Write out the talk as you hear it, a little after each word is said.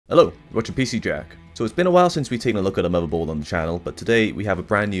Hello, you're watching PC Jack. So it's been a while since we've taken a look at a motherboard on the channel, but today we have a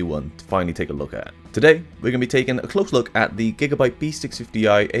brand new one to finally take a look at. Today, we're going to be taking a close look at the GIGABYTE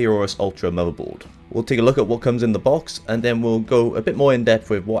B650I AORUS Ultra motherboard. We'll take a look at what comes in the box, and then we'll go a bit more in depth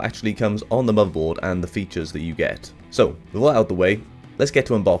with what actually comes on the motherboard and the features that you get. So, with all that out of the way, let's get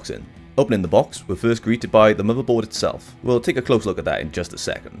to unboxing. Opening the box, we're first greeted by the motherboard itself. We'll take a close look at that in just a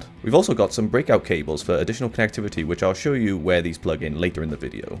second. We've also got some breakout cables for additional connectivity, which I'll show you where these plug in later in the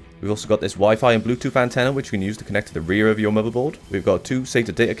video. We've also got this Wi-Fi and Bluetooth antenna, which you can use to connect to the rear of your motherboard. We've got two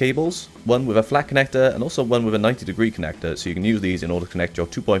SATA data cables, one with a flat connector and also one with a 90-degree connector, so you can use these in order to connect your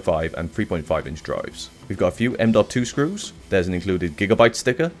 2.5 and 3.5 inch drives. We've got a few M.2 screws, there's an included Gigabyte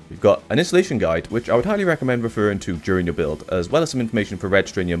sticker, we've got an installation guide, which I would highly recommend referring to during your build, as well as some information for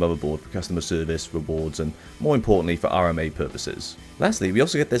registering your motherboard for customer service, rewards, and more importantly for RMA purposes. Lastly, we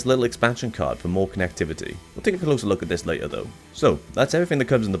also get this little expansion card for more connectivity. We'll take a closer look at this later though. So, that's everything that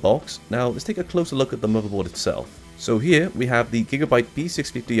comes in the box. Now, let's take a closer look at the motherboard itself. So here, we have the GIGABYTE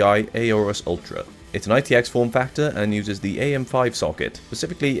B650I AORUS Ultra. It's an ITX form factor and uses the AM5 socket,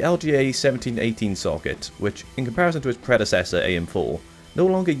 specifically LGA 1718 socket, which, in comparison to its predecessor AM4, no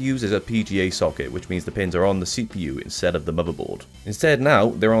longer uses a PGA socket, which means the pins are on the CPU instead of the motherboard. Instead now,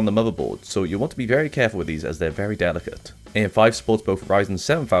 they're on the motherboard, so you'll want to be very careful with these as they're very delicate. AM5 supports both Ryzen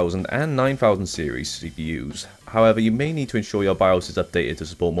 7000 and 9000 series CPUs, however you may need to ensure your BIOS is updated to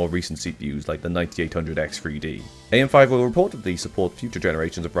support more recent CPUs like the 9800X3D. AM5 will reportedly support future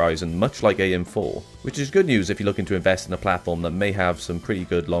generations of Ryzen much like AM4, which is good news if you're looking to invest in a platform that may have some pretty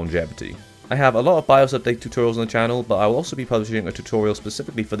good longevity. I have a lot of BIOS update tutorials on the channel, but I will also be publishing a tutorial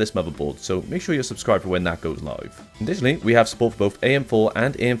specifically for this motherboard, so make sure you're subscribed for when that goes live. Additionally, we have support for both AM4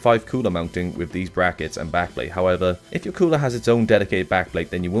 and AM5 cooler mounting with these brackets and backplate. However, if your cooler has its own dedicated backplate,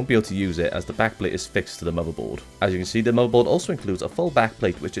 then you won't be able to use it as the backplate is fixed to the motherboard. As you can see, the motherboard also includes a full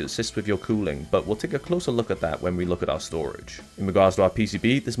backplate which assists with your cooling, but we'll take a closer look at that when we look at our storage. In regards to our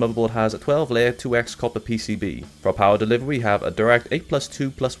PCB, this motherboard has a 12-layer 2x copper PCB. For our power delivery, we have a direct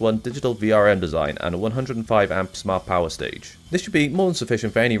 8+2+1 digital VRM design and a 105 amp smart power stage. This should be more than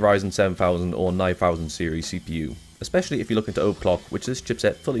sufficient for any Ryzen 7000 or 9000 series CPU, especially if you're looking to overclock, which this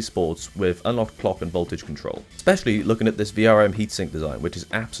chipset fully supports with unlocked clock and voltage control. Especially looking at this VRM heatsink design, which is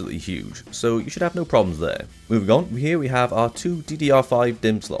absolutely huge, so you should have no problems there. Moving on, here we have our two DDR5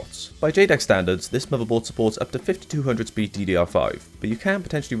 DIMM slots. By JEDEC standards, this motherboard supports up to 5200 speed DDR5, but you can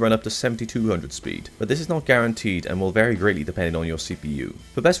potentially run up to 7200 speed, but this is not guaranteed and will vary greatly depending on your CPU.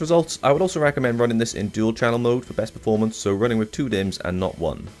 For best results, I would also recommend running this in dual channel mode for best performance, so running with two DIMMs and not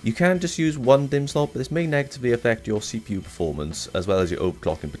one. You can just use one DIMM slot, but this may negatively affect your CPU performance as well as your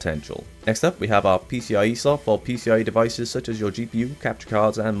overclocking potential. Next up, we have our PCIe slot for PCIe devices such as your GPU, capture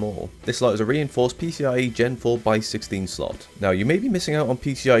cards and more. This slot is a reinforced PCIe Gen 4x16 slot. Now you may be missing out on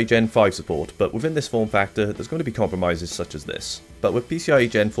PCIe Gen 5 support, but within this form factor there's going to be compromises such as this. But with PCIe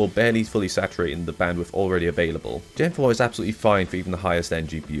Gen 4 barely fully saturating the bandwidth already available, Gen 4 is absolutely fine for even the highest end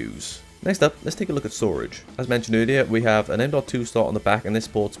GPUs. Next up, let's take a look at storage. As mentioned earlier, we have an M.2 slot on the back, and this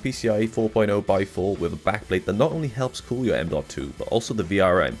supports PCIe 4.0x4 with a backplate that not only helps cool your M.2 but also the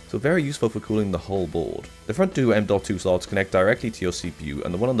VRM, so very useful for cooling the whole board. The front two M.2 slots connect directly to your CPU,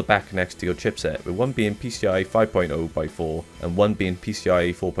 and the one on the back connects to your chipset, with one being PCIe 5.0x4 and one being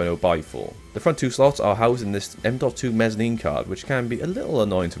PCIe 4.0x4. The front two slots are housed in this M.2 mezzanine card, which can be a little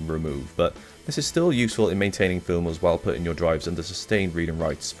annoying to remove, but this is still useful in maintaining firmwares while putting your drives under sustained read and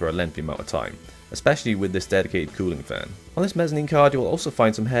writes for a lengthy amount of time, especially with this dedicated cooling fan. On this mezzanine card, you'll also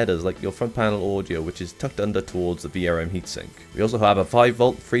find some headers like your front panel audio, which is tucked under towards the VRM heatsink. We also have a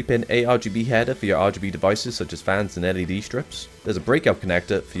 5V 3-pin ARGB header for your RGB devices such as fans and LED strips. There's a breakout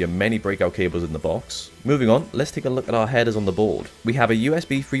connector for your many breakout cables in the box. Moving on, let's take a look at our headers on the board. We have a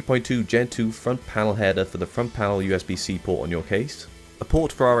USB 3.2 Gen 2 front panel header for the front panel USB-C port on your case, a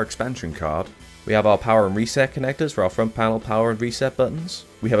port for our expansion card. We have our power and reset connectors for our front panel power and reset buttons.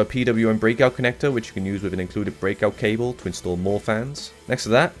 We have a PWM breakout connector which you can use with an included breakout cable to install more fans. Next to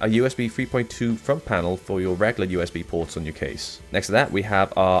that, a USB 3.2 front panel for your regular USB ports on your case. Next to that, we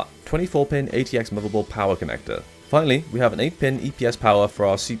have our 24-pin ATX motherboard power connector. Finally, we have an 8-pin EPS power for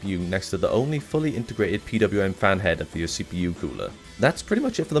our CPU next to the only fully integrated PWM fan header for your CPU cooler. That's pretty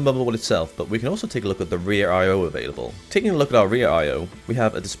much it for the motherboard itself, but we can also take a look at the rear I/O available. Taking a look at our rear I/O, we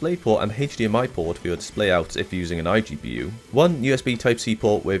have a display port and HDMI port for your display outs if you're using an iGPU, one USB Type-C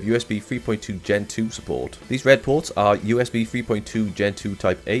port with USB 3.2 Gen 2 support. These red ports are USB 3.2 Gen 2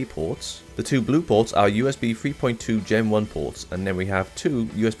 Type A ports. The two blue ports are USB 3.2 Gen 1 ports, and then we have two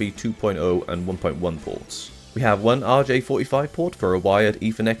USB 2.0 and 1.1 ports. We have one RJ45 port for a wired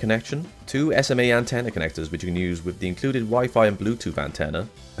Ethernet connection, two SMA antenna connectors which you can use with the included Wi-Fi and Bluetooth antenna,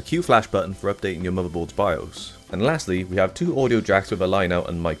 a Q flash button for updating your motherboard's BIOS, and lastly we have two audio jacks with a line out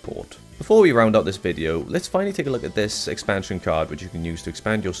and mic port. Before we round out this video, let's finally take a look at this expansion card which you can use to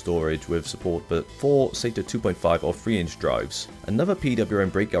expand your storage with support for 4 SATA 2.5 or 3-inch drives, another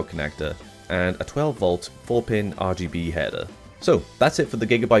PWM breakout connector, and a 12 volt 4-pin RGB header. So that's it for the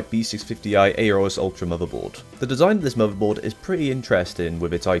GIGABYTE B650I AORUS Ultra motherboard. The design of this motherboard is pretty interesting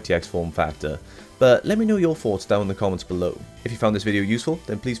with its ITX form factor, but let me know your thoughts down in the comments below. If you found this video useful,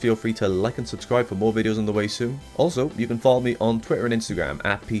 then please feel free to like and subscribe for more videos on the way soon. Also, you can follow me on Twitter and Instagram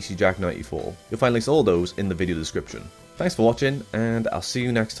at PCJack94. You'll find links to all those in the video description. Thanks for watching, and I'll see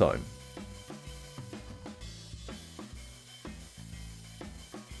you next time.